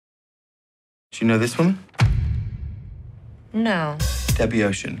Do you know this woman? No. Debbie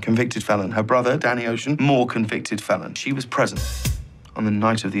Ocean, convicted felon. Her brother, Danny Ocean, more convicted felon. She was present on the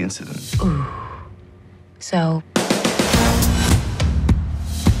night of the incident. Ooh. So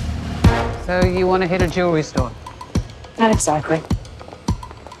you want to hit a jewelry store? Not exactly.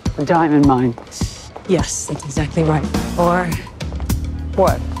 A diamond mine. Yes, that's exactly right. Or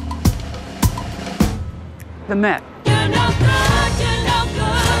What? The Met. in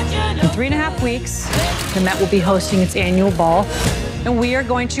 3.5 weeks, the Met will be hosting its annual ball, and we are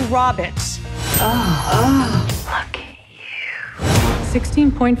going to rob it. look at you.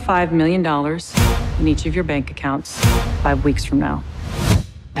 $16.5 million in each of your bank accounts 5 weeks from now.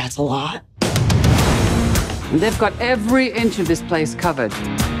 That's a lot. They've got every inch of this place covered.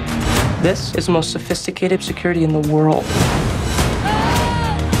 This is the most sophisticated security in the world.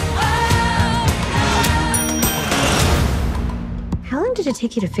 How long did it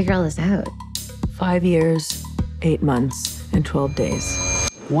take you to figure all this out? 5 years, 8 months, and 12 days.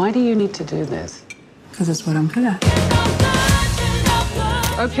 Why do you need to do this? Because it's what I'm good at.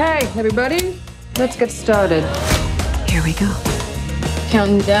 Okay, everybody, let's get started. Here we go.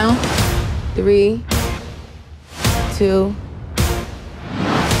 Counting down. 3, 2,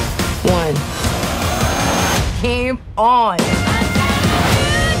 1. Game on.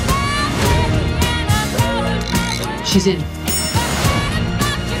 She's in.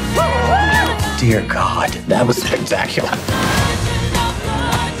 Dear God, that was spectacular.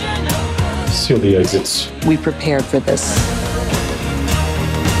 Seal the exits. We prepared for this.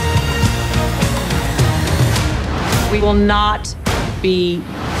 We will not be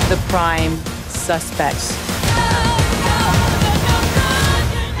the prime suspects.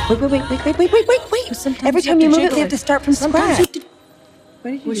 Wait. Sometimes Every you time you have to move it, jiggle we have to start from Sometimes scratch.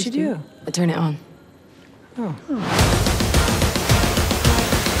 What did you What'd just you do? I turn it on. Oh.